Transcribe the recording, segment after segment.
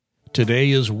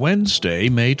Today is Wednesday,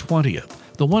 May 20th,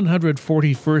 the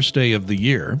 141st day of the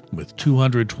year, with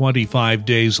 225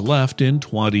 days left in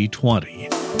 2020.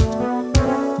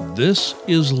 This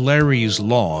is Larry's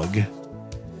Log.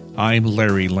 I'm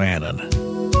Larry Lannon.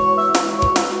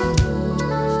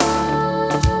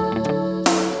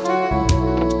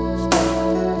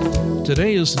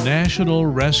 Today is National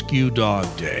Rescue Dog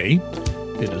Day.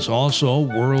 It is also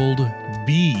World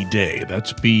Bee Day.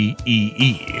 That's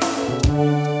B-E-E.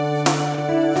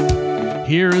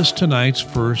 Here is tonight's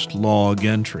first log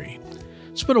entry.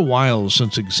 It's been a while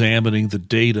since examining the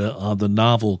data on the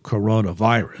novel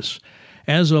coronavirus.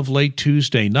 As of late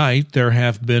Tuesday night, there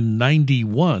have been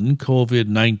 91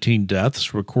 COVID-19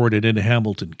 deaths recorded in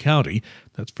Hamilton County.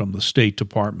 That's from the State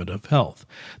Department of Health.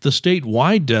 The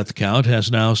statewide death count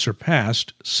has now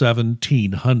surpassed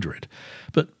 1,700.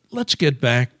 But let's get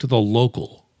back to the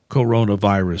local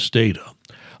coronavirus data.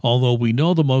 Although we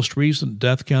know the most recent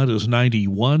death count is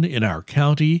 91 in our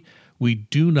county, we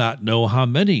do not know how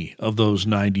many of those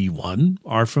 91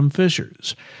 are from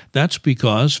Fishers. That's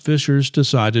because Fishers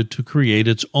decided to create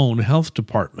its own health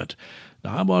department.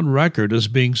 Now, I'm on record as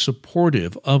being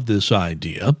supportive of this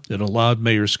idea. It allowed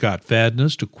Mayor Scott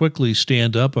Fadness to quickly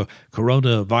stand up a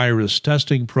coronavirus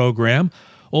testing program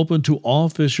open to all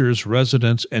Fishers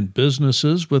residents and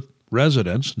businesses, with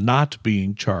residents not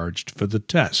being charged for the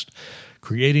test.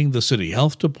 Creating the city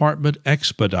health department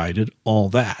expedited all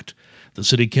that. The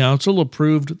city council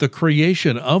approved the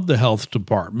creation of the health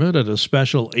department at a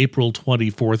special April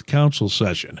 24th council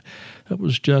session. That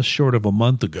was just short of a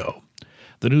month ago.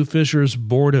 The new Fishers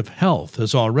Board of Health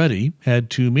has already had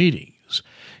 2 meetings.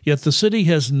 Yet the city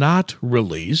has not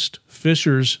released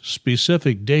Fishers'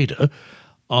 specific data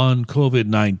on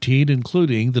COVID-19,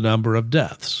 including the number of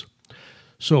deaths.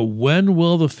 So when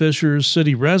will the Fishers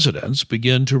city residents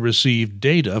begin to receive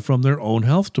data from their own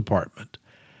health department?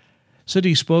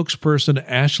 City spokesperson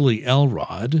Ashley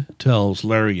Elrod tells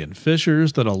Larry and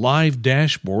Fishers that a live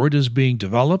dashboard is being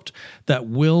developed that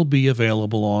will be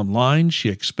available online. She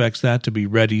expects that to be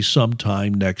ready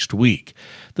sometime next week.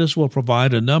 This will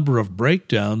provide a number of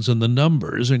breakdowns in the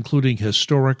numbers, including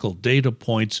historical data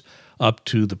points up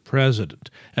to the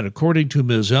present. And according to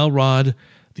Ms. Elrod,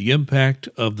 the impact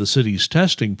of the city's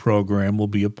testing program will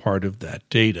be a part of that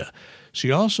data.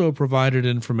 She also provided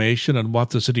information on what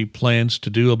the city plans to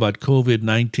do about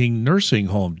COVID-19 nursing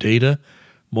home data.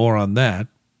 More on that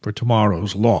for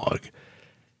tomorrow's log.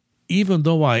 Even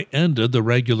though I ended the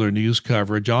regular news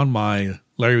coverage on my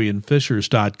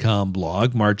LarryandFishers.com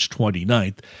blog March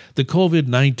 29th, the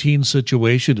COVID-19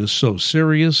 situation is so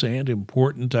serious and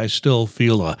important, I still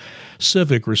feel a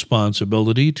civic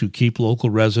responsibility to keep local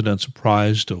residents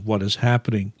apprised of what is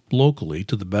happening locally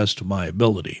to the best of my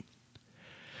ability.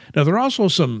 Now, there are also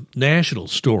some national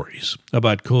stories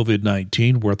about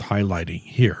COVID-19 worth highlighting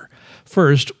here.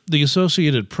 First, the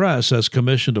Associated Press has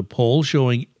commissioned a poll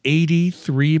showing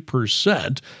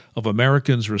 83% of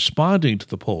Americans responding to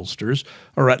the pollsters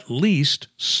are at least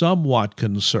somewhat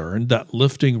concerned that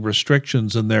lifting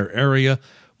restrictions in their area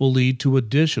will lead to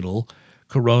additional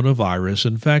coronavirus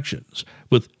infections,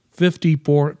 with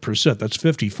 54%, that's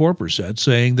 54%,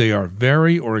 saying they are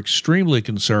very or extremely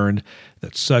concerned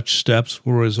that such steps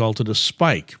will result in a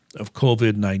spike of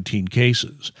COVID-19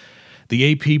 cases.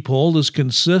 The AP poll is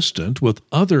consistent with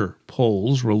other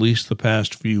polls released the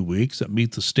past few weeks that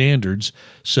meet the standards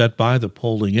set by the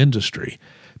polling industry.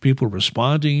 People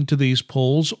responding to these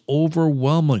polls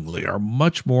overwhelmingly are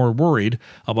much more worried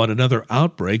about another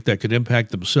outbreak that could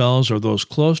impact themselves or those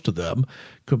close to them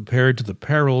compared to the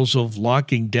perils of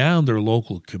locking down their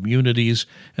local communities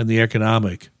and the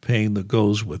economic pain that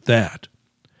goes with that.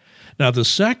 Now, the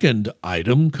second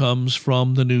item comes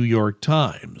from the New York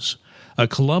Times. A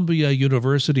Columbia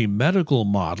University medical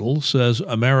model says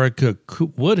America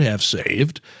would have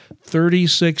saved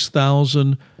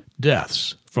 36,000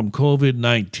 deaths from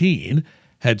COVID-19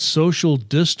 had social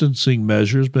distancing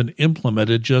measures been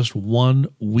implemented just 1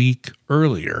 week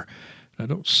earlier. I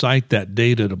don't cite that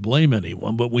data to blame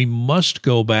anyone, but we must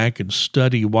go back and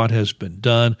study what has been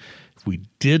done. If we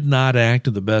did not act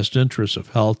in the best interests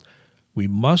of health, we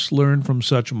must learn from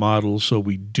such models so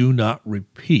we do not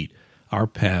repeat our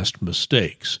past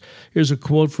mistakes. Here's a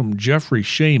quote from Jeffrey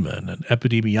Shaman, an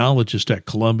epidemiologist at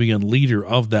Columbia and leader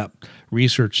of that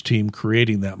research team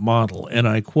creating that model, and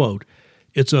I quote,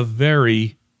 "It's a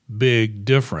very big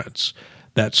difference.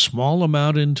 That small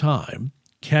amount in time,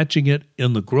 catching it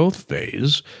in the growth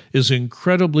phase, is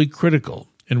incredibly critical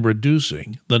in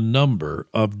reducing the number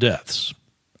of deaths."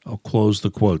 I'll close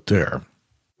the quote there.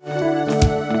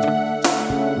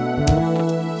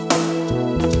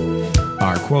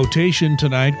 Our quotation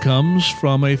tonight comes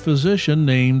from a physician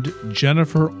named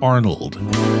Jennifer Arnold.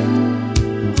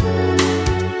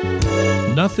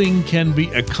 Nothing can be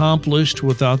accomplished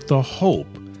without the hope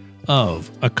of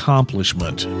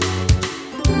accomplishment.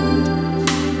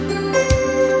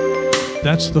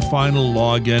 That's the final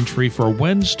log entry for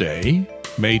Wednesday,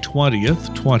 May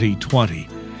 20th, 2020.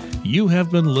 You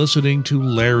have been listening to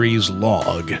Larry's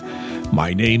Log.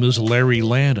 My name is Larry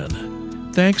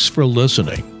Lannon. Thanks for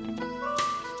listening.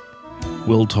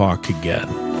 We'll talk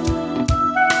again.